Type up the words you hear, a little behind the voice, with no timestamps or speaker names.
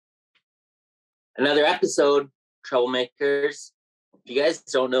Another episode, troublemakers. If you guys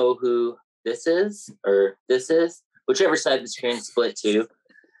don't know who this is, whichever side of the screen split to,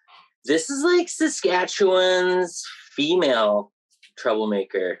 this is like Saskatchewan's female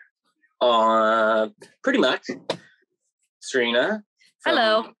troublemaker. Pretty much. Serena.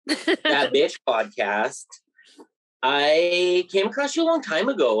 Hello. That Bitch podcast. I came across you a long time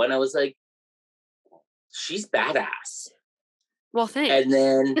ago and I was like, she's badass. Well, thanks. And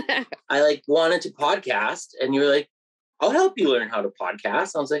then I wanted to podcast and you were like, I'll help you learn how to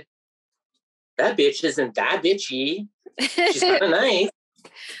podcast. I was like, that bitch isn't that bitchy. She's kind of nice.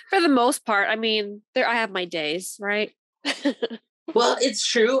 For the most part. I mean, I have my days, right? Well, it's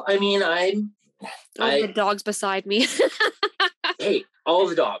true. I mean, the dogs beside me. Hey, all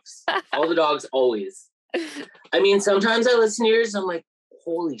the dogs always. I mean, sometimes I listen to yours and I'm like,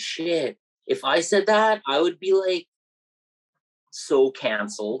 holy shit. If I said that, I would be like so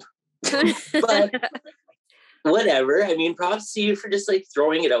canceled. But whatever. I mean, props to you for just like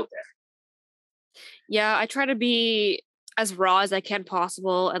throwing it out there. Yeah, I try to be as raw as I can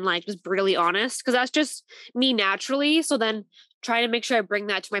possible and like just brutally honest because that's just me naturally. So then try to make sure I bring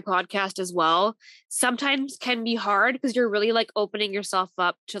that to my podcast as well. Sometimes can be hard because you're really like opening yourself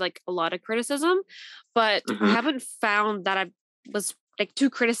up to like a lot of criticism, but I haven't found that I was like too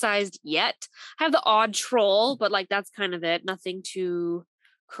criticized yet. I have the odd troll, but like that's kind of it. Nothing too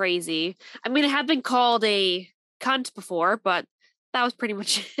crazy. I mean, I have been called a cunt before, but that was pretty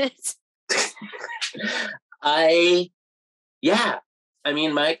much it. I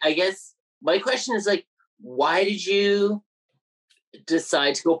mean, I guess my question is like, why did you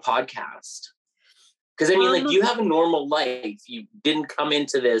decide to go podcast? Because I mean, like you have a normal life. You didn't come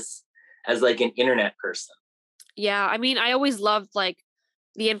into this as like an internet person. Yeah. I mean, I always loved like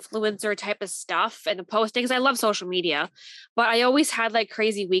the influencer type of stuff and the posting because I love social media, but I always had like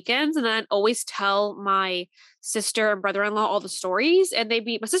crazy weekends and then I'd always tell my sister and brother-in-law all the stories and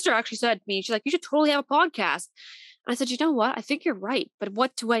my sister actually said to me, she's like, you should totally have a podcast. And I said, you know what? I think you're right, but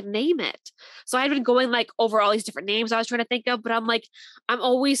what do I name it? So I had been going like over all these different names I was trying to think of, but I'm like, I'm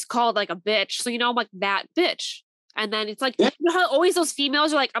always called like a bitch. So, I'm like that bitch. And then it's like, you know how always those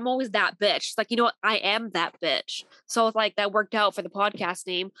females are like, I'm always that bitch. It's like, you know what? I am that bitch. So it's like that worked out for the podcast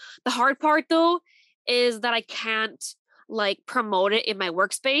name. The hard part though, is that I can't like promote it in my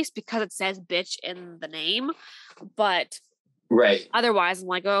workspace because it says bitch in the name. But right. Otherwise, I'm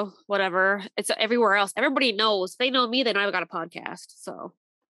like, oh, whatever. It's everywhere else. Everybody knows. They know me. They know I've got a podcast. So.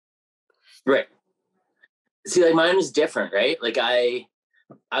 Right. See, like mine was different, right? Like I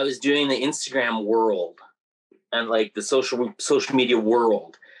was doing the Instagram world and like the social media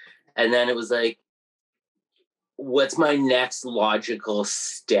world. And then it was like, what's my next logical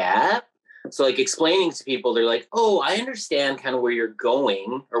step? So like explaining to people, they're like, oh, I understand kind of where you're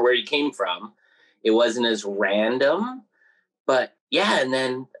going or where you came from. It wasn't as random. But yeah, and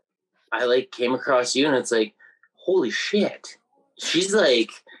then I like came across you and it's like, holy shit. She's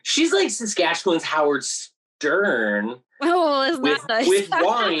like Saskatchewan's Howard Stern. Oh, isn't that nice? With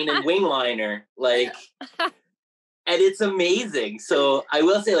wine and wingliner. Like, and it's amazing. So I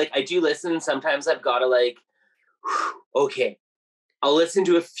will say, like, I do listen. Sometimes I've got to like, okay, I'll listen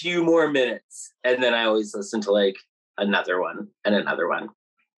to a few more minutes. And then I always listen to like another one and another one.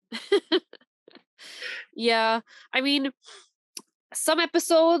 Yeah. I mean, some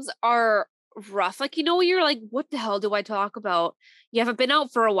episodes are rough. Like, you're like, what the hell do I talk about? You haven't been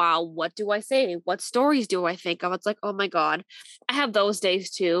out for a while. What do I say? What stories do I think of? It's like, oh my God. I have those days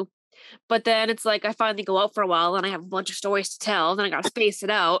too. But then it's like, I finally go out for a while and I have a bunch of stories to tell. Then I got to space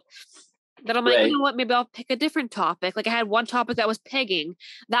it out. Then I'm like, Right. You know what? Maybe I'll pick a different topic. Like I had one topic that was pegging.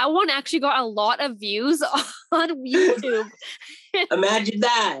 That one actually got a lot of views on YouTube. Imagine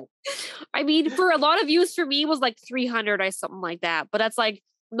that. I mean, for a lot of views for me was like 300 or something like that. But that's like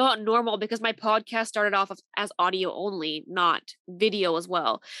not normal because my podcast started off as audio only, not video as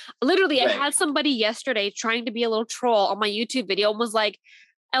well. Literally, Right. I had somebody yesterday trying to be a little troll on my YouTube video and was like,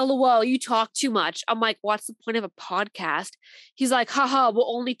 LOL, you talk too much. I'm like, what's the point of a podcast? He's like, haha, well,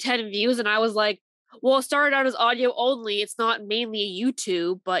 only 10 views. And I was like, well, it started out as audio only. It's not mainly a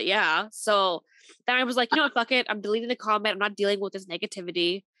YouTube, but yeah. So then I was like, you know what, fuck it. I'm deleting the comment. I'm not dealing with this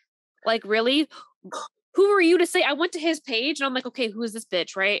negativity. Like, really? Who are you to say? I went to his page and I'm like, okay, who is this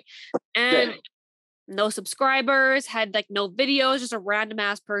bitch, right? And no subscribers, had like no videos, just a random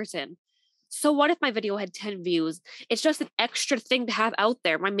ass person. So what if my video had 10 views? It's just an extra thing to have out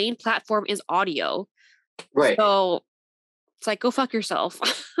there. My main platform is audio. Right. So it's like, go fuck yourself.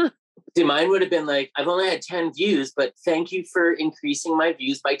 See, mine would have been like, I've only had 10 views, but thank you for increasing my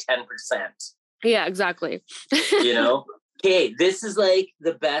views by 10%. Yeah, exactly. Okay, this is like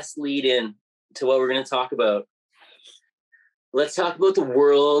the best lead in to what we're going to talk about. Let's talk about not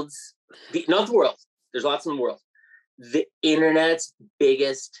the world. There's lots in the world. The internet's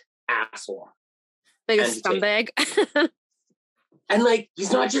biggest asshole. Biggest scumbag. And like,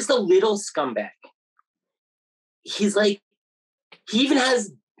 he's not just a little scumbag. He's like, he even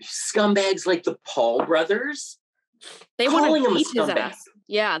has scumbags like the Paul brothers. They want to beat his ass.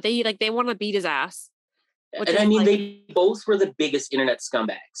 Yeah, they want to beat his ass. And I mean, they both were the biggest internet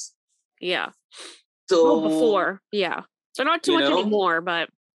scumbags. Yeah. So before, yeah. So not too much anymore, but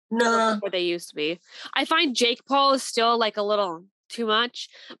what they used to be. I find Jake Paul is still like a little too much,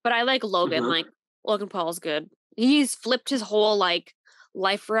 but I like Logan. Like Logan Paul's good. He's flipped his whole like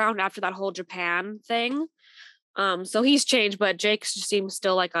life around after that whole Japan thing. So he's changed, but Jake just seems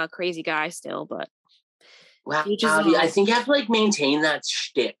still like a crazy guy still. But wow, I think you have to like maintain that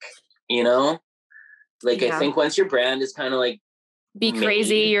shtick, you know? Like I think once your brand is kind of like be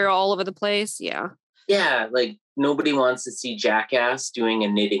crazy, you're all over the place. Yeah. Yeah, like nobody wants to see Jackass doing a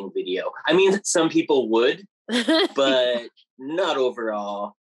knitting video. I mean, some people would, but not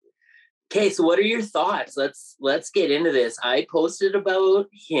overall. Okay, so what are your thoughts? Let's get into this. I posted about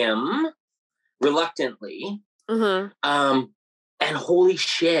him reluctantly. And holy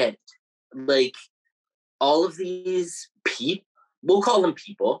shit, like all of these people, we'll call them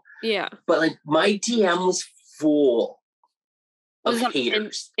people. Yeah. But like my DM was full of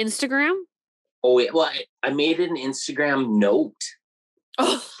haters. Instagram? Oh, yeah. Well, I made an Instagram note.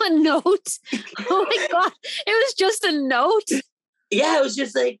 Oh, a note? Oh my God. It was just a note? Yeah, it was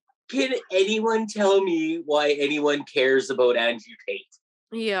just like, can anyone tell me why anyone cares about Andrew Tate?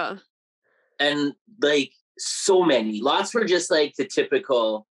 Yeah. And like so many. Lots were just like the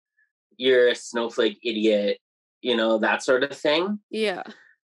typical, you're a snowflake idiot, you know, that sort of thing. Yeah.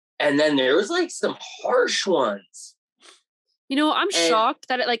 And then there was like some harsh ones. You know, I'm shocked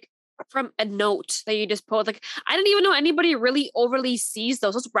that it like from a note that you just post. Like, I didn't even know anybody really overly sees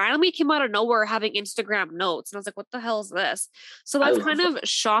those. Those randomly came out of nowhere having Instagram notes. And I was like, what the hell is this? So that's kind of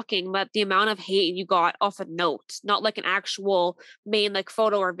shocking, but the amount of hate you got off a note, not like an actual main like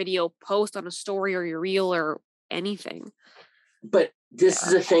photo or video post on a story or your reel or anything. But this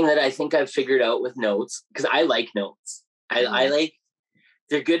is a thing that I think I've figured out with notes, because I like notes. I like,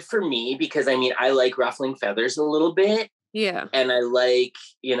 they're good for me because I mean, I like ruffling feathers a little bit. Yeah. And I like,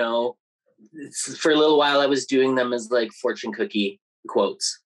 you know, for a little while I was doing them as like fortune cookie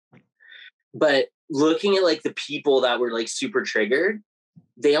quotes. But looking at like the people that were like super triggered,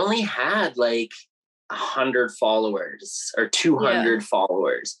 they only had like 100 followers or 200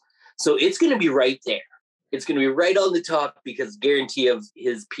 followers. So it's going to be right there. It's going to be right on the top because guarantee of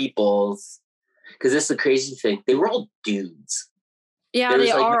his people's, because this is the crazy thing. They were all dudes. Yeah,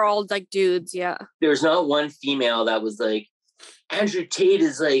 they are all like dudes. Yeah. There's not one female that was like, Andrew Tate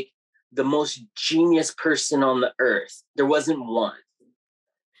is like the most genius person on the earth. There wasn't one.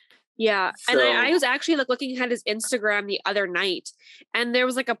 Yeah. So, and I was actually like looking at his Instagram the other night, and there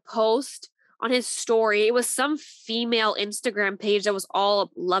was like a post on his story. It was some female Instagram page that was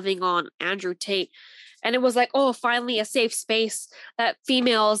all loving on Andrew Tate. And it was like, oh, finally a safe space that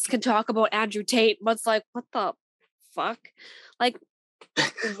females can talk about Andrew Tate. But it's like, what the fuck? Like,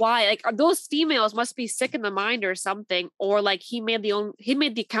 why? Like, those females must be sick in the mind or something, or like he made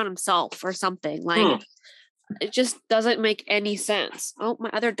the account himself or something. Like, it just doesn't make any sense. Oh, my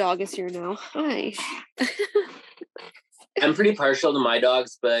other dog is here now. Hi. I'm pretty partial to my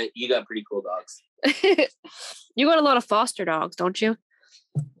dogs, but you got pretty cool dogs. You got a lot of foster dogs, don't you?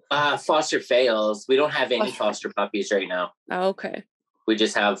 Foster fails. We don't have any foster puppies right now. Oh, okay. We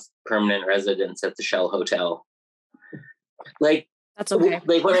just have permanent residents at the Shell Hotel. Like, that's okay.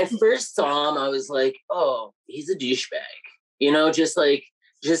 Like when I first saw him, I was like, oh, he's a douchebag. You know, just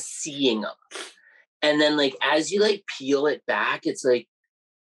seeing him. And then like, as you like peel it back, it's like,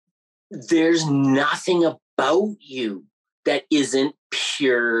 there's nothing about you that isn't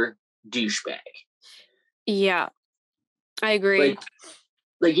pure douchebag. Yeah, I agree.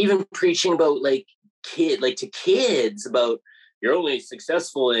 Like even preaching about like to kids about you're only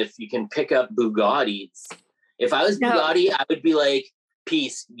successful if you can pick up Bugattis. If I was Bugatti, I would be like,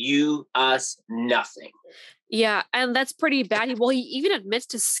 peace, you, us, nothing. Yeah, and that's pretty bad. Well, he even admits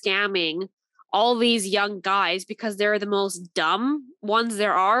to scamming all these young guys because they're the most dumb ones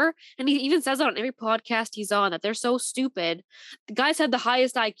there are. And he even says that on every podcast he's on, that they're so stupid. The guys have the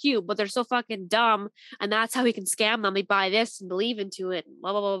highest IQ, but they're so fucking dumb. And that's how he can scam them. They buy this and believe into it,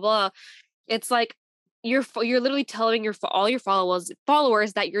 blah, blah, blah, blah. It's like, you're literally telling all your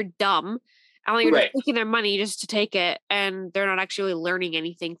followers that you're dumb. And you're just taking their money just to take it. And they're not actually learning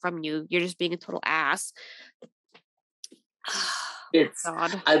anything from you. You're just being a total ass. It's,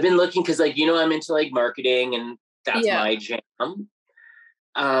 God. I've been looking because like, I'm into like marketing and that's Yeah. my jam.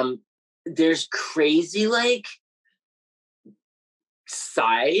 There's crazy like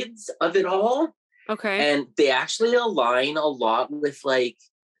sides of it all. Okay. And they actually align a lot with like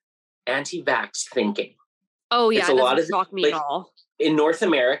anti-vax thinking. Oh yeah, It's a it lot doesn't of shock me like at all. in North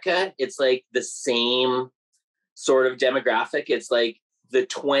America, it's like the same sort of demographic. It's like the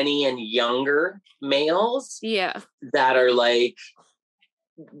 20 and younger males Yeah. that are like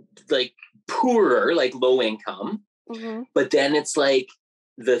poorer, like low income. Mm-hmm. But then it's like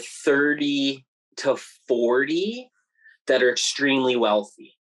the 30 to 40 that are extremely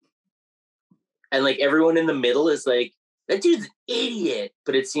wealthy. And like everyone in the middle is like, that dude's an idiot.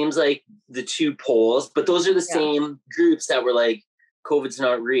 But it seems like the two poles, but those are the Yeah. same groups that were like, COVID's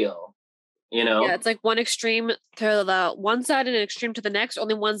not real, Yeah, it's like one extreme to the one side and an extreme to the next.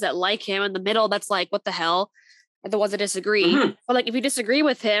 Only ones that like him in the middle, that's like, what the hell? Are the ones that disagree. Mm-hmm. But like if you disagree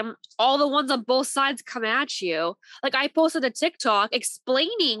with him, all the ones on both sides come at you. Like I posted a TikTok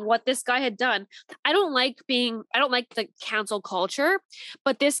explaining what this guy had done. I don't like the cancel culture,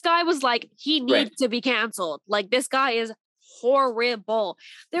 but this guy was like, he needs Right. to be canceled. Like this guy is horrible.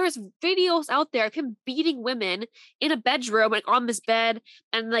 There's videos out there of him beating women in a bedroom, like on this bed,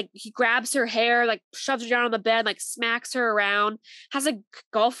 and like he grabs her hair, like shoves her down on the bed, like smacks her around, has a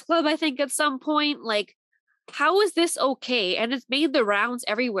golf club, I think, at some point. Like, how is this okay? And it's made the rounds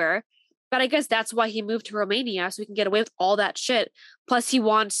everywhere. But I guess that's why he moved to Romania, so he can get away with all that shit. Plus, he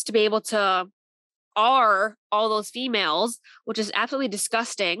wants to be able to R all those females, which is absolutely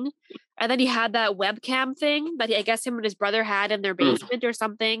disgusting. And then he had that webcam thing that I guess him and his brother had in their basement or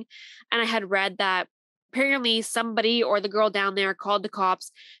something. And I had read that apparently somebody or the girl down there called the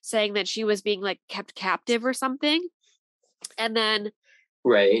cops saying that she was being like kept captive or something. And then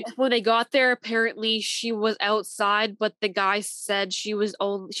Right. when they got there, apparently she was outside, but the guy said she was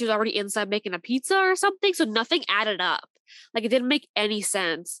already inside making a pizza or something. So nothing added up. Like it didn't make any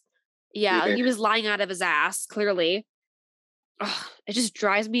sense. Yeah, Weird. he was lying out of his ass, clearly. Ugh, it just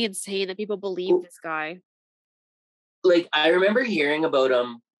drives me insane that people believe this guy. Like I remember hearing about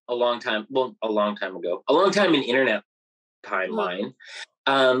him a long time ago, a long time in internet timeline.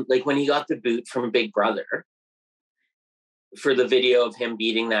 Like when he got the boot from Big Brother for the video of him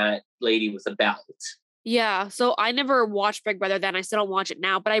beating that lady with a belt. Yeah, so I never watched Big Brother then. I still don't watch it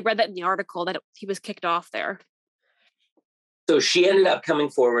now, but I read that in the article that he was kicked off there. So she ended up coming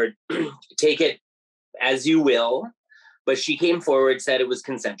forward, take it as you will, but she came forward, said it was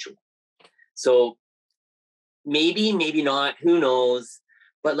consensual. So maybe, maybe not, who knows?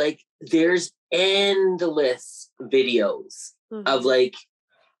 But like there's endless videos of like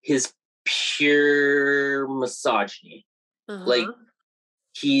his pure misogyny. Like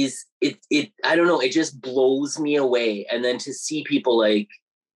he's it I don't know, it just blows me away. And then to see people like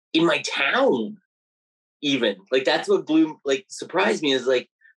in my town, even like that's what surprised me is like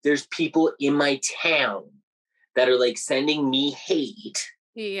there's people in my town that are like sending me hate.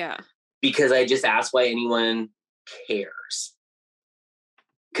 Yeah. Because I just asked why anyone cares.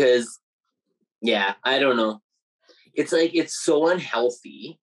 Because yeah, I don't know. It's like it's so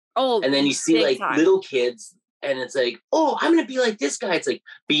unhealthy. Oh, and then you see like time. Little kids and it's like, oh, I'm gonna be like this guy. It's like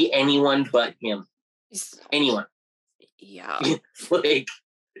be anyone but him. Anyone. Yeah. Like,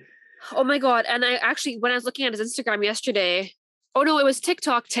 oh my God. And I actually, when I was looking at his Instagram yesterday, oh no, it was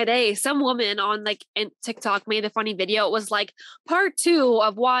TikTok today. Some woman on like in TikTok made a funny video. It was like part 2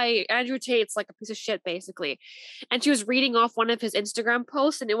 of why Andrew Tate's like a piece of shit, basically. And she was reading off one of his Instagram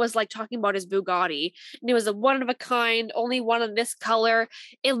posts, and it was like talking about his Bugatti. And it was a one of a kind, only one in this color.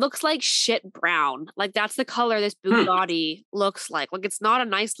 It looks like shit brown. Like that's the color this Bugatti looks like. Like it's not a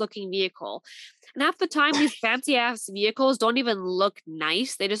nice looking vehicle. And half the time, these fancy ass vehicles don't even look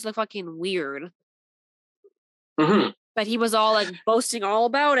nice. They just look fucking weird. But he was all like boasting all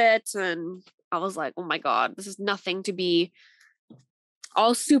about it. And I was like, oh my God, this is nothing to be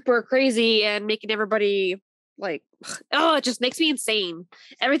all super crazy and making everybody like, oh, it just makes me insane.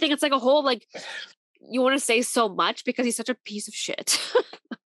 Everything, it's like a whole, like, you want to say so much because he's such a piece of shit.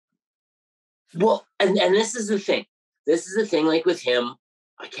 well, and this is the thing. This is the thing, like with him,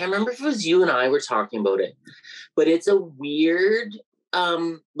 I can't remember if it was you and I were talking about it, but it's a weird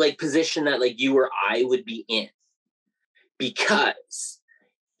like position that like you or I would be in. Because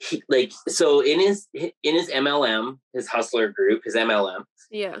he, like, so in his MLM, his hustler group, his MLM,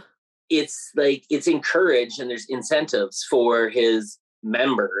 yeah, it's like it's encouraged and there's incentives for his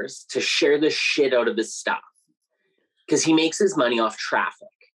members to share the shit out of his stuff because he makes his money off traffic.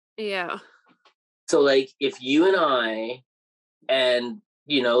 Yeah. So like if you and I and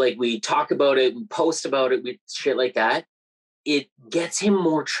like we talk about it, we post about it, we shit like that, it gets him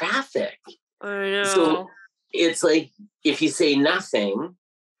more traffic. I know. So it's like, if you say nothing,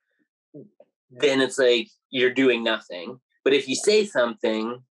 then it's like you're doing nothing. But if you say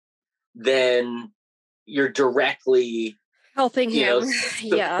something, then you're directly helping him.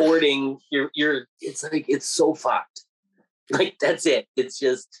 Supporting your it's like, it's so fucked. Like, that's it. It's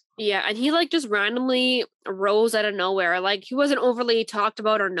just. Yeah, and he like just randomly rose out of nowhere. Like, he wasn't overly talked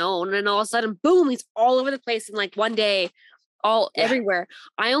about or known, and all of a sudden, boom, he's all over the place in like one day, everywhere.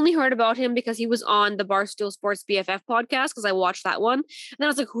 I only heard about him because he was on the Barstool Sports BFF podcast, because I watched that one. And then I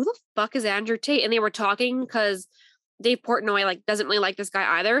was like, who the fuck is Andrew Tate? And they were talking because Dave Portnoy like doesn't really like this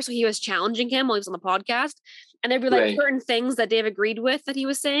guy either. So he was challenging him while he was on the podcast. And there'd be like certain things that Dave agreed with that he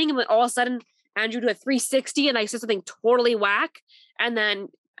was saying. And then all of a sudden Andrew did a 360 and I said something totally whack. And then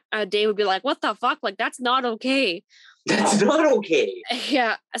Dave would be like, what the fuck? Like, that's not okay. That's not okay.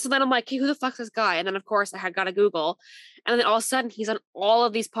 Yeah. So then I'm like, hey, who the fuck's this guy? And then of course I had got to Google. And then all of a sudden he's on all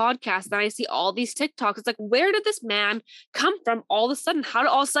of these podcasts. And I see all these TikToks. It's like, where did this man come from all of a sudden? How did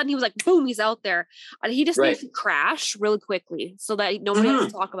all of a sudden he was like, boom, he's out there. And he just needs to crash really quickly so that nobody has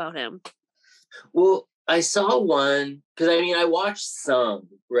to talk about him. Well, I saw one, because I mean, I watched some,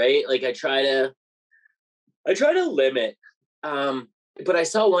 right? Like, I try to limit. But I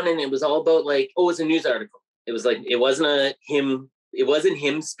saw one and it was all about like, it's a news article. It was like, it wasn't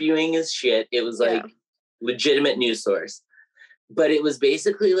him spewing his shit. It was like legitimate news source. But it was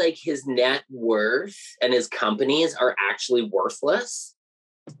basically like his net worth and his companies are actually worthless.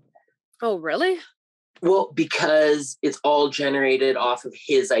 Oh, really? Well, because it's all generated off of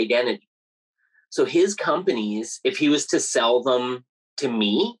his identity. So his companies, if he was to sell them to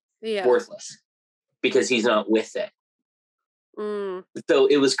me, worthless, because he's not with it. So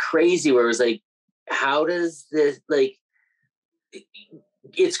it was crazy where it was like, how does this, like,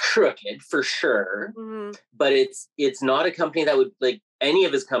 it's crooked for sure, but it's not a company that would, like, any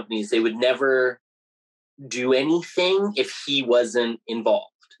of his companies, they would never do anything if he wasn't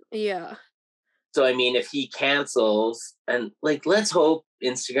involved. Yeah. So, I mean, if he cancels, and like, let's hope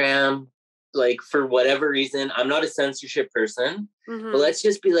Instagram, like, for whatever reason, I'm not a censorship person, but let's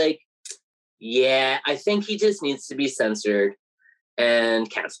just be like, yeah, I think he just needs to be censored and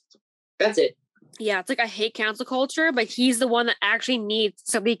canceled. That's it. Yeah, it's like, I hate cancel culture, but he's the one that actually needs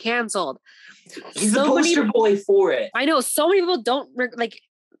to be canceled. He's the poster boy for it. I know so many people don't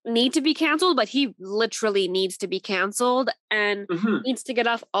need to be canceled, but he literally needs to be canceled and needs to get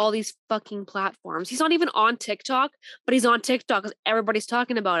off all these fucking platforms. He's not even on TikTok, but he's on TikTok because everybody's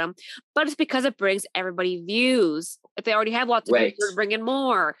talking about him. But it's because it brings everybody views. If they already have lots of views, bring in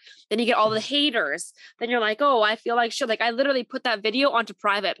more. Then you get all the haters. Then you're like, oh, I feel like shit. Like, I literally put that video onto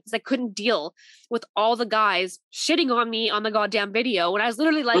private because I couldn't deal with all the guys shitting on me on the goddamn video. And I was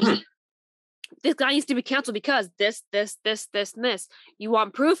literally like, this guy needs to be canceled because this, and this. You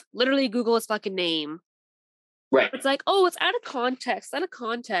want proof? Literally Google his fucking name. Right. It's like, oh, it's out of context. Out of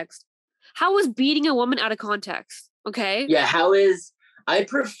context. How is beating a woman out of context? Okay. Yeah. I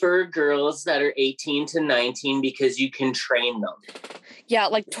prefer girls that are 18 to 19 because you can train them. Yeah,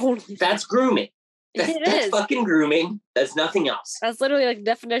 like, totally. That's grooming. That's fucking grooming. That's nothing else. That's literally like the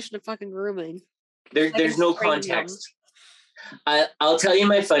definition of fucking grooming. There's no context. I'll tell you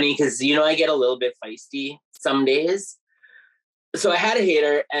my funny, because, you know, I get a little bit feisty some days. So I had a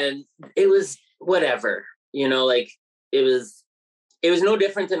hater and it was whatever, you know, like, it was no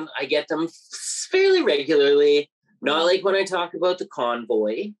different than I get them fairly regularly. Not like when I talk about the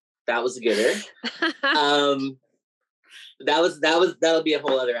convoy. That was a gooder. That'll be a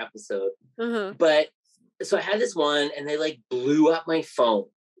whole other episode. But so I had this one and they like blew up my phone.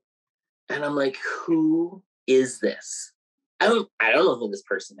 And I'm like, who is this? I don't know who this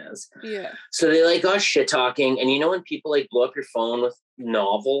person is. Yeah. So they like got shit talking. And you know when people like blow up your phone with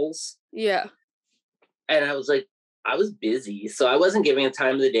novels? Yeah. And I was like, I was busy. So I wasn't giving it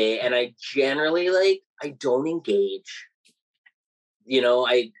time of the day. And I generally I don't engage. You know,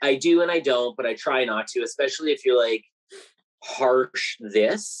 I do and I don't, but I try not to, especially if you're like harsh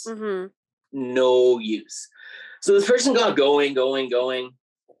this. No use. So this person got going.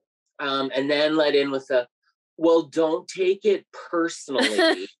 And then let in with well, don't take it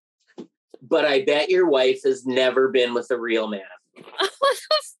personally, but I bet your wife has never been with a real man. What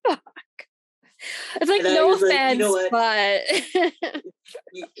the fuck? It's like, no offense, but...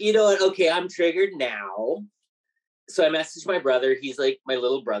 you know what? Okay, I'm triggered now. So I messaged my brother. He's like, my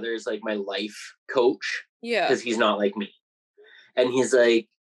little brother is like my life coach. Yeah. Because he's not like me. And he's like,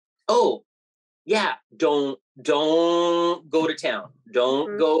 oh, yeah, don't go to town.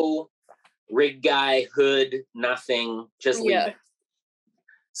 Don't go rig guy, hood, nothing. Just leave it.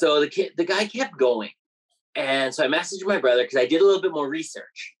 So the guy kept going. And so I messaged my brother because I did a little bit more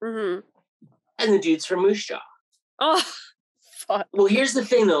research. Mm-hmm. And the dude's from Moose Jaw. Oh, fuck. Well, here's the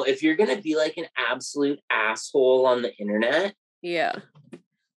thing, though. If you're going to be like an absolute asshole on the internet, yeah,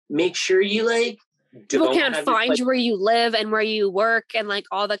 make sure you like people don't can't find you where you live and where you work and like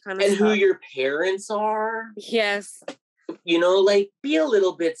all that kind of and stuff. who your parents are. Yes. You know, like be a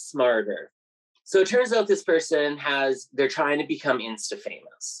little bit smarter. So it turns out this person they're trying to become Insta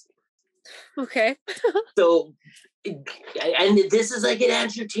famous. Okay. So, and this is like an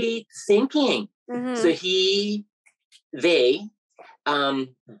Andrew Tate thinking. Mm-hmm. So they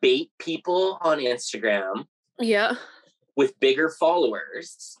bait people on Instagram. Yeah. With bigger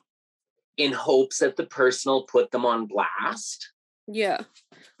followers in hopes that the person will put them on blast. Yeah.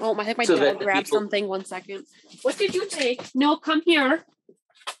 Oh, I think my dog grabbed something. 1 second. What did you take? No, come here.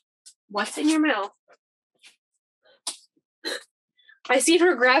 What's in your mouth? I seen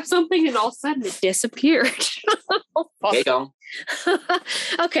her grab something and all of a sudden it disappeared. There you go.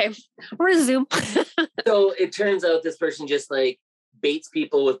 Okay, resume. So it turns out this person just like baits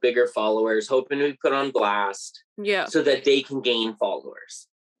people with bigger followers, hoping to be put on blast. Yeah. So that they can gain followers.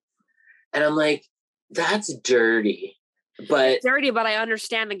 And I'm like, that's dirty. But it's dirty, but I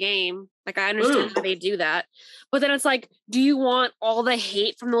understand the game. Like I understand how they do that. But then it's like, do you want all the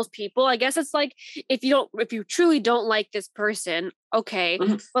hate from those people? I guess it's like if you truly don't like this person, okay.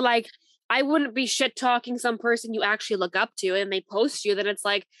 But like I wouldn't be shit talking some person you actually look up to and they post you, then it's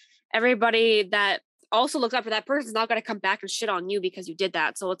like everybody that also looks up to that person is not going to come back and shit on you because you did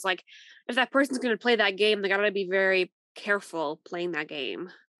that. So it's like if that person's going to play that game, they got to be very careful playing that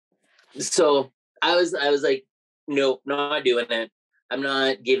game. So I was like, nope, not doing it. I'm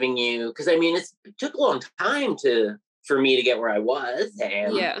not giving you, because I mean, it took a long time for me to get where I was.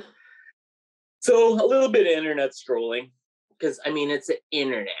 And yeah. So a little bit of internet scrolling, because I mean, it's the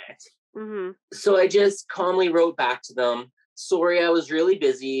internet. Mm-hmm. So I just calmly wrote back to them, sorry, I was really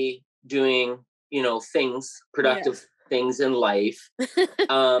busy doing, productive things in life.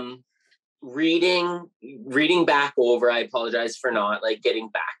 Reading back over, I apologize for not like getting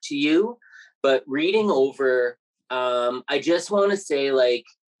back to you, but reading over, I just want to say like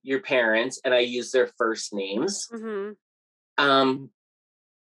your parents, and I use their first names. Mm-hmm.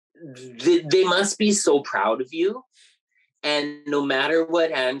 They must be so proud of you. And no matter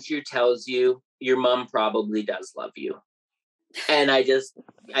what Andrew tells you, your mom probably does love you. And I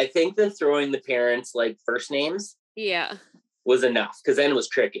think that throwing the parents like first names was enough, because then it was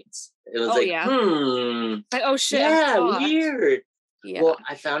crickets. It was like, oh shit. Yeah, weird. Yeah. Well,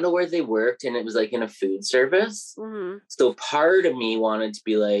 I found out where they worked, and it was like in a food service. Mm-hmm. So part of me wanted to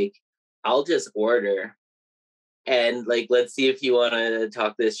be like, I'll just order. And like, let's see if you want to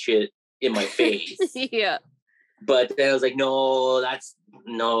talk this shit in my face. Yeah. But then I was like, no, I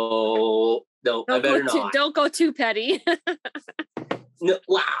better not. Don't go too petty. No,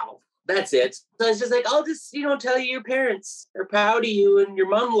 wow, that's it. So I was just like, I'll just, tell you your parents are proud of you and your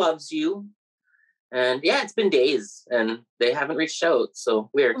mom loves you. And yeah, it's been days and they haven't reached out. So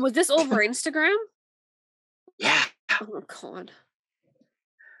weird. Was this over Instagram? Yeah. Oh, God.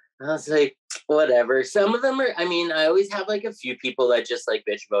 I was like, whatever. Some of them are, I always have like a few people that just like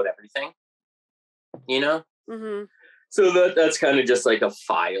bitch about everything, Mm-hmm. So that's kind of just like a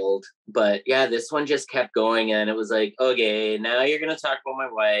filed, but yeah, this one just kept going, and it was like, okay, now you're going to talk about my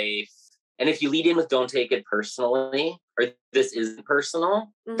wife. And if you lead in with don't take it personally, or this isn't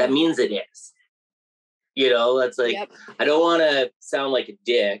personal, that means it is. That's like, yep. I don't want to sound like a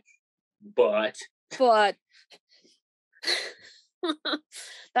dick, but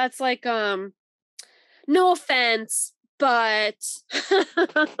that's like, no offense, but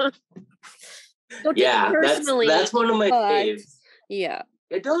don't take it personally, that's one of my faves. Yeah.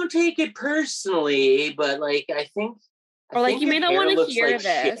 Don't take it personally, but like I think you may not want to hear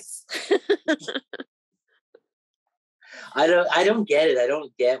this. I don't get it. I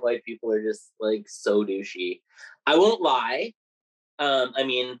don't get why people are just like so douchey. I won't lie. I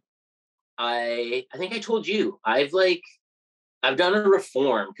think I told you I've done a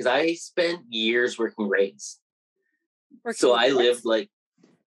reform because I spent years working rigs. So I lived like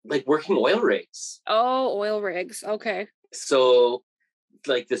working oil rigs. Oh, oil rigs. Okay. So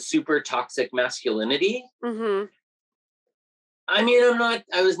like the super toxic masculinity. Mm-hmm. I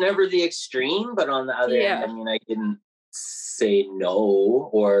was never the extreme, but on the other end, I didn't say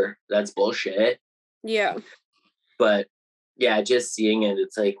no or that's bullshit. Yeah. But yeah, just seeing it,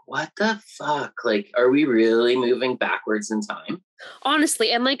 it's like, what the fuck? Like, are we really moving backwards in time?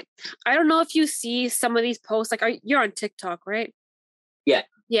 Honestly, and like, I don't know if you see some of these posts, like you're on TikTok, right? Yeah.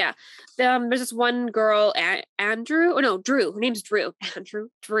 Yeah. There's this one girl, Drew. Her name's Drew.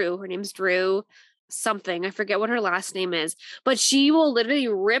 Drew. Her name's Drew. something. I forget what her last name is, but she will literally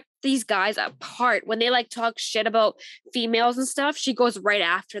rip these guys apart when they like talk shit about females and stuff. She goes right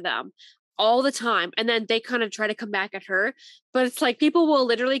after them all the time. And then they kind of try to come back at her. But it's like people will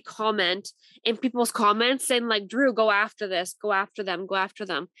literally comment in people's comments saying like, Drew, go after this, go after them, go after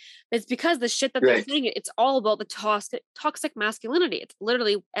them. It's because the shit that they're saying, it's all about the toxic masculinity. It's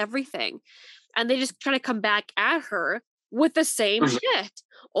literally everything. And they just try to come back at her with the same shit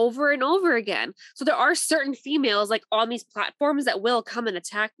over and over again. So there are certain females like on these platforms that will come and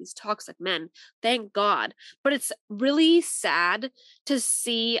attack these toxic men. Thank God. But it's really sad to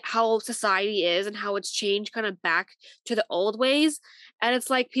see how society is and how it's changed kind of back to the old ways. And it's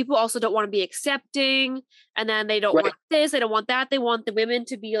like people also don't want to be accepting, and then they don't want this, they don't want that. They want the women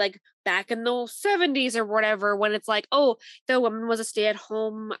to be like back in the 70s or whatever, when it's like, oh, the woman was a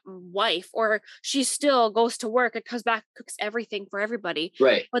stay-at-home wife, or she still goes to work and comes back, cooks everything for everybody.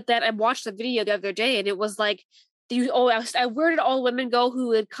 Right. But then I watched the video the other day and it was like, where did all women go who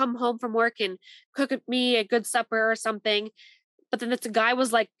would come home from work and cook me a good supper or something? But then the guy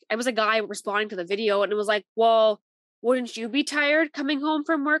was like, I was a guy responding to the video, and it was like, well, wouldn't you be tired coming home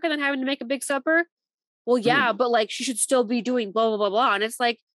from work and then having to make a big supper? Well, yeah, but like she should still be doing blah, blah, blah, blah. And it's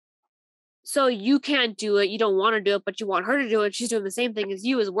like, so you can't do it. You don't want to do it, but you want her to do it. She's doing the same thing as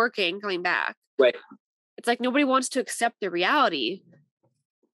you, is working, coming back. Right. It's like nobody wants to accept the reality.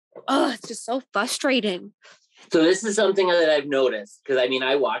 Oh, it's just so frustrating. So this is something that I've noticed, because I mean,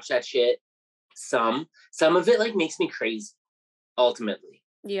 I watch that shit. Some of it like makes me crazy, ultimately.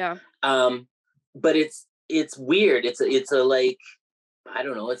 Yeah. But it's weird. It's a like, I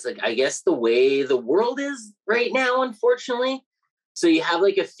don't know. It's like, I guess the way the world is right now, unfortunately. So you have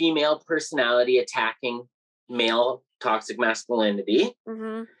like a female personality attacking male toxic masculinity.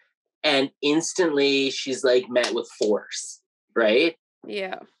 Mm-hmm. And instantly she's like met with force, right?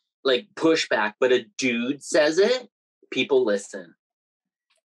 Yeah. Like pushback, but a dude says it, people listen.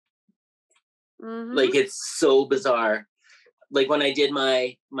 Mm-hmm. Like, it's so bizarre. Like when I did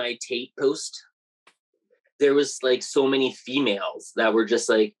my Tate post, there was like so many females that were just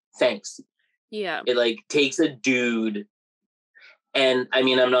like, thanks. Yeah. It like takes a dude. And I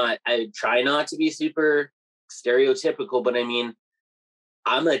mean, I try not to be super stereotypical, but I mean,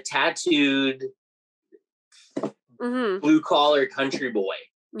 I'm a tattooed blue collar country boy.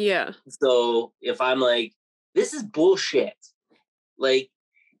 Yeah. So if I'm like, this is bullshit. Like,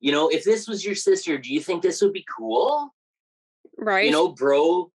 you know, if this was your sister, do you think this would be cool? Right. You know,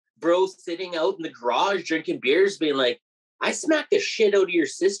 bro sitting out in the garage drinking beers being like, I smacked the shit out of your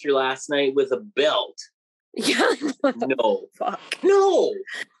sister last night with a belt. Yeah. No. Fuck. No.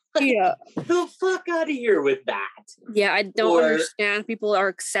 Yeah. The fuck out of here with that. Yeah, I don't understand. People are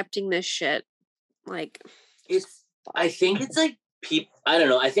accepting this shit. Like, I think it's like people, I don't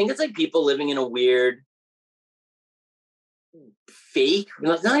know. I think it's like people living in a weird fake,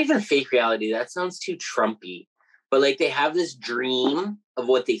 not even fake reality. That sounds too Trumpy. But like they have this dream of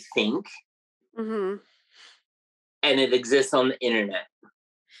what they think. Mm-hmm. And it exists on the internet.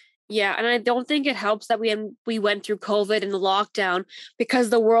 Yeah, and I don't think it helps that we went through COVID and the lockdown, because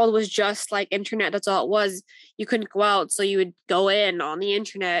the world was just like internet. That's all it was. You couldn't go out, so you would go in on the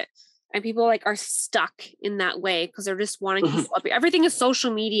internet, and people like are stuck in that way because they're just wanting to keep up. Everything is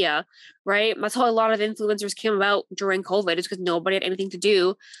social media, right? That's how a lot of influencers came about during COVID. It's because nobody had anything to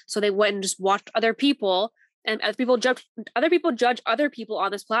do, so they went and just watched other people, and other people judge other people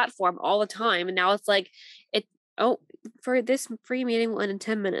on this platform all the time. And now it's like it. Oh, for this free meeting will end in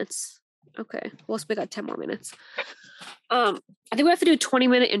 10 minutes. Okay. Well, we got 10 more minutes. I think we have to do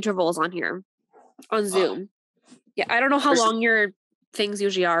 20-minute intervals on here on Zoom. Yeah. I don't know how long your things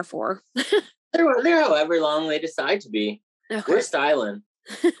usually are for. They're however long they decide to be. Okay. We're styling.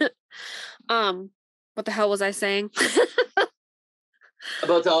 What the hell was I saying?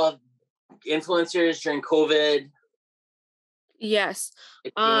 About the influencers during COVID. Yes.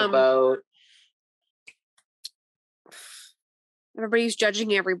 About everybody's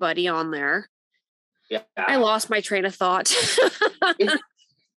judging everybody on there. Yeah. I lost my train of thought. I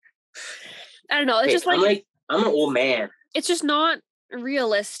don't know. It's just like I'm an old man. It's just not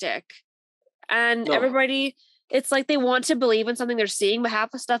realistic. And everybody, it's like they want to believe in something they're seeing, but half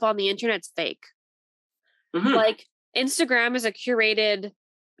the stuff on the internet's fake. Mm-hmm. Like Instagram is a curated,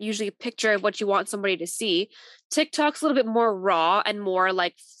 usually a picture of what you want somebody to see. TikTok's a little bit more raw and more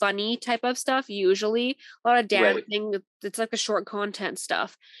like funny type of stuff. Usually a lot of dancing. Right. It's like the short content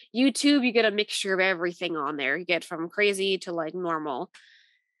stuff. YouTube, you get a mixture of everything on there. You get from crazy to like normal.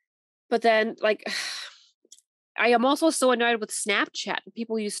 But then like, I am also so annoyed with Snapchat.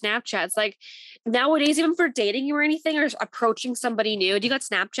 People use Snapchat. It's like nowadays, even for dating you or anything, or approaching somebody new. Do you got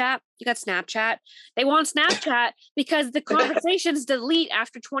Snapchat? You got Snapchat. They want Snapchat because the conversations delete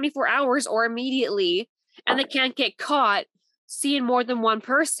after 24 hours or immediately, and they can't get caught seeing more than one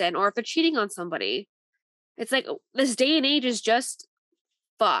person, or if they're cheating on somebody. It's like this day and age is just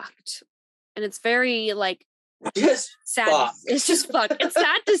fucked. And it's very like just sad. fucked. It's just fucked. It's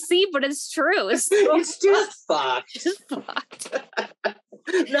sad to see, but it's true. It's just fucked. Just fucked.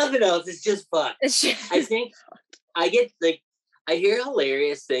 Nothing else. It's just fucked. I think I get like I hear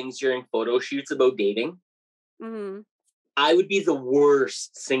hilarious things during photo shoots about dating. Mm-hmm. I would be the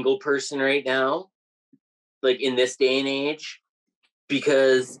worst single person right now, like in this day and age,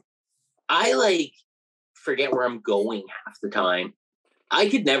 because I like forget where I'm going half the time. I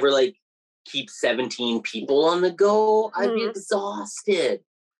could never like keep 17 people on the go. I'd be exhausted.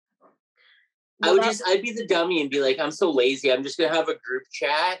 Well, I'd be the dummy and be like, I'm so lazy. I'm just gonna have a group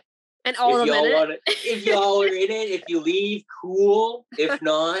chat. And all of them if y'all are in it, if you leave, cool. If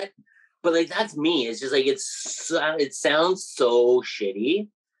not, but like that's me. It's just like it sounds so shitty.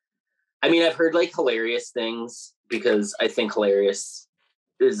 I mean, I've heard like hilarious things because I think hilarious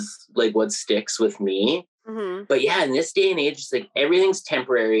is like what sticks with me. Mm-hmm. But yeah, in this day and age, it's like everything's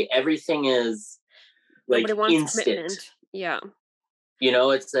temporary. Everything is like instant. Commitment. Yeah. You know,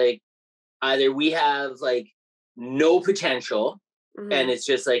 it's like either we have like no potential and it's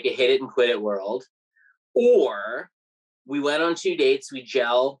just like a hit it and quit it world, or we went on 2 dates, we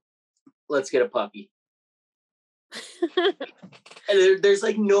gel, let's get a puppy. And there's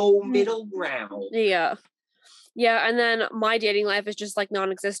like no middle ground. Yeah. Yeah, and then my dating life is just like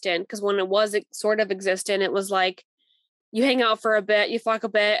non-existent because when it was sort of existent, it was like you hang out for a bit, you fuck a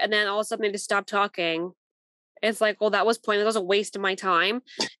bit, and then all of a sudden they just stop talking. It's like, well, that was pointless. That was a waste of my time.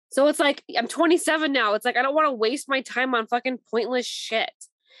 So it's like, I'm 27 now. It's like, I don't want to waste my time on fucking pointless shit.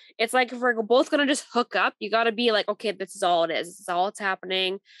 It's like, if we're both going to just hook up, you got to be like, okay, this is all it is. This is all that's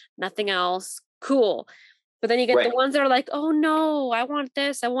happening. Nothing else. Cool. But then you get the ones that are like, oh no, I want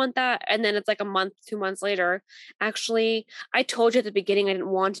this, I want that. And then it's like a month, 2 months later. Actually, I told you at the beginning I didn't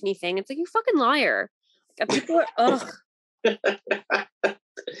want anything. It's like, you fucking liar. People are, ugh.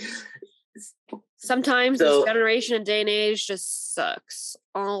 Sometimes this generation and day and age just sucks.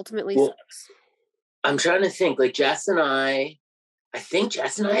 Ultimately sucks. I'm trying to think, like Jess and I think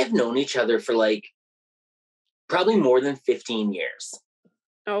Jess and I have known each other for like probably more than 15 years.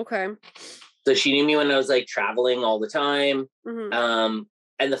 Okay. So she knew me when I was like traveling all the time. Mm-hmm.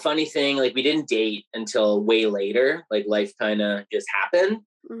 And the funny thing, like we didn't date until way later, like life kind of just happened.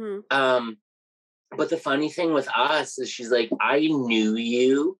 Mm-hmm. But the funny thing with us is she's like, I knew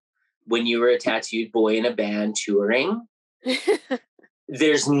you when you were a tattooed boy in a band touring.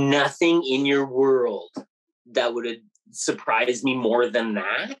 There's nothing in your world that would have surprised me more than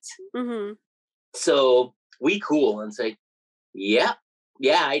that. Mm-hmm. So we cool. And it's like, yeah,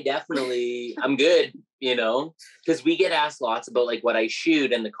 I definitely, I'm good, you know, because we get asked lots about like what I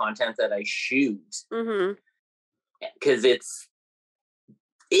shoot and the content that I shoot. Mm-hmm. Because it's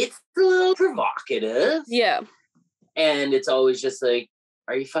a little provocative. Yeah. And it's always just like,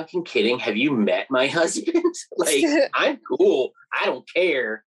 are you fucking kidding? Have you met my husband? Like, I'm cool. I don't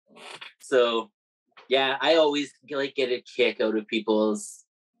care. So, yeah, I always like get a kick out of people's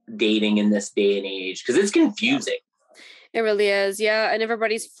dating in this day and age because it's confusing. It really is. Yeah. And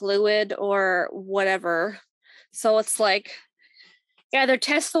everybody's fluid or whatever. So it's like, either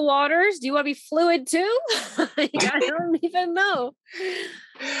test the waters. Do you want to be fluid too? I don't even know.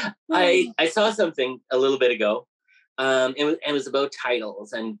 I saw something a little bit ago. It was about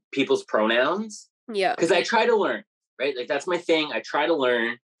titles and people's pronouns. Yeah. Because I try to learn, right? Like that's my thing. I try to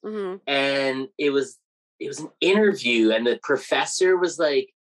learn. Mm-hmm. And it was an interview and the professor was like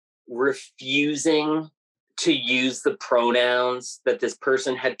refusing to use the pronouns that this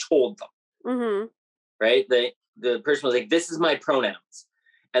person had told them. Mm-hmm. Right? The person was like, this is my pronouns.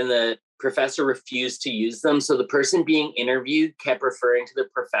 And the professor refused to use them. So the person being interviewed kept referring to the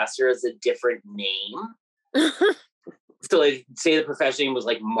professor as a different name. So like, say the professor's name was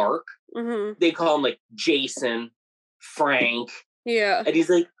like Mark. Mm-hmm. They call him like Jason, Frank. Yeah. And he's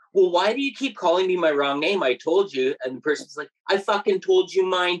like, well, why do you keep calling me my wrong name? I told you. And the person's like, I fucking told you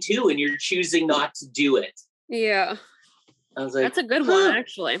mine too. And you're choosing not to do it. Yeah. I was like, that's a good one,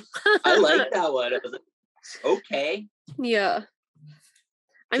 actually. I like that one. I was like, okay. Yeah.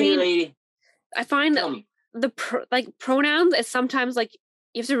 I mean, lady, I find the pronouns is sometimes like,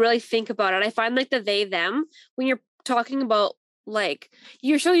 you have to really think about it. I find like the they, them, when you're talking about Like,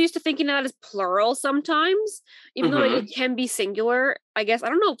 you're so used to thinking of that as plural sometimes, even though it can be singular. I guess I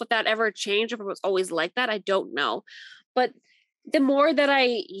don't know if that ever changed, if it was always like that. I don't know. But the more that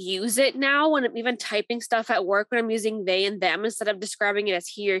I use it now, when I'm even typing stuff at work, when I'm using they and them instead of describing it as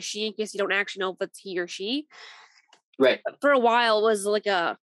he or she, in case you don't actually know if it's he or she. Right. For a while, it was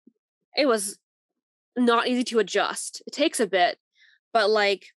it was not easy to adjust. It takes a bit, but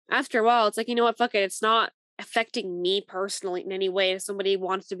like after a while, it's like, you know what, fuck it. It's not affecting me personally in any way. If somebody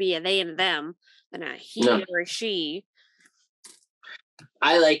wants to be a they and them, then a he or a she.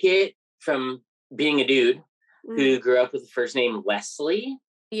 I like it from being a dude who grew up with the first name Wesley.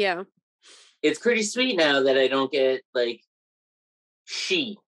 Yeah. It's pretty sweet now that I don't get like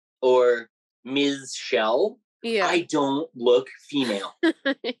she or Ms. Shell. Yeah. I don't look female.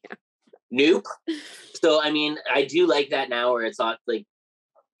 Yeah. Nope. So, I mean, I do like that now where it's not like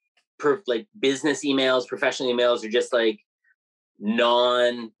business emails, professional emails are just like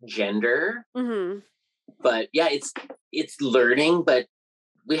non-gender. But yeah, it's learning, but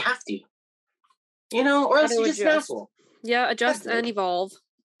we have to, you know, or else you just snaffle. Yeah, adjust and evolve.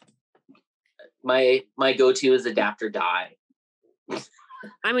 My go-to is adapt or die.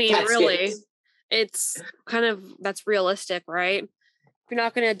 I mean, really, it's kind of, that's realistic, right? If you're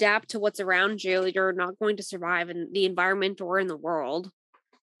not going to adapt to what's around you, you're not going to survive in the environment or in the world.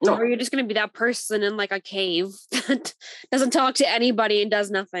 No. Or you're just going to be that person in like a cave that doesn't talk to anybody and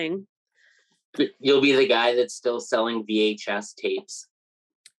does nothing. You'll be the guy that's still selling VHS tapes.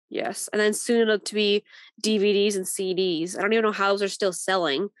 Yes. And then soon it'll to be DVDs and CDs. I don't even know how those are still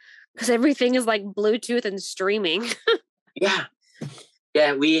selling because everything is like Bluetooth and streaming. Yeah.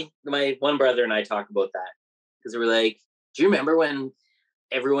 Yeah. My one brother and I talk about that because we're like, do you remember when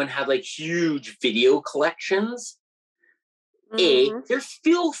everyone had like huge video collections? They're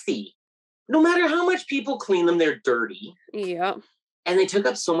filthy. No matter how much people clean them, they're dirty. Yeah. And they took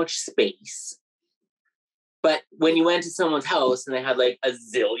up so much space. But when you went to someone's house and they had like a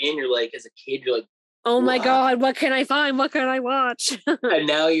zillion, you're like, as a kid, you're like, oh my God, what can I find? What can I watch? And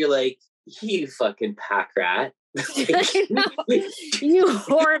now you're like, you fucking pack rat. You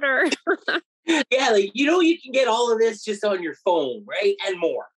hoarder. Yeah, like, you know, you can get all of this just on your phone, right? And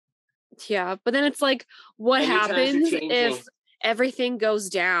more. Yeah, but then it's like, what happens if everything goes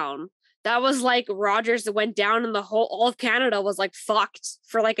down? That was like Rogers that went down and all of Canada was like fucked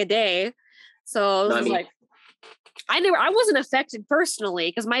for like a day. So it was like, I wasn't affected personally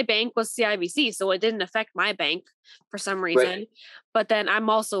because my bank was CIBC, so it didn't affect my bank for some reason. Right. But then I'm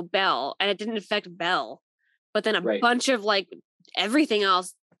also Bell, and it didn't affect Bell. But then a bunch of like everything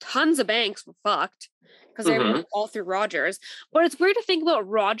else, tons of banks were fucked because they were all through Rogers. But it's weird to think about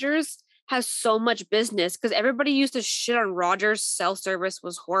Rogers has so much business because everybody used to shit on Rogers' cell service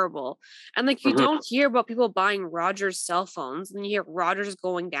was horrible. And like you don't hear about people buying Rogers cell phones and you hear Rogers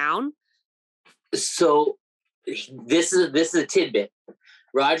going down. So this is a tidbit.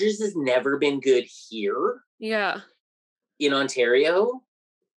 Rogers has never been good here. Yeah. In Ontario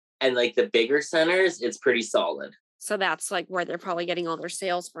and like the bigger centers, it's pretty solid. So that's like where they're probably getting all their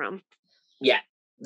sales from. Yeah.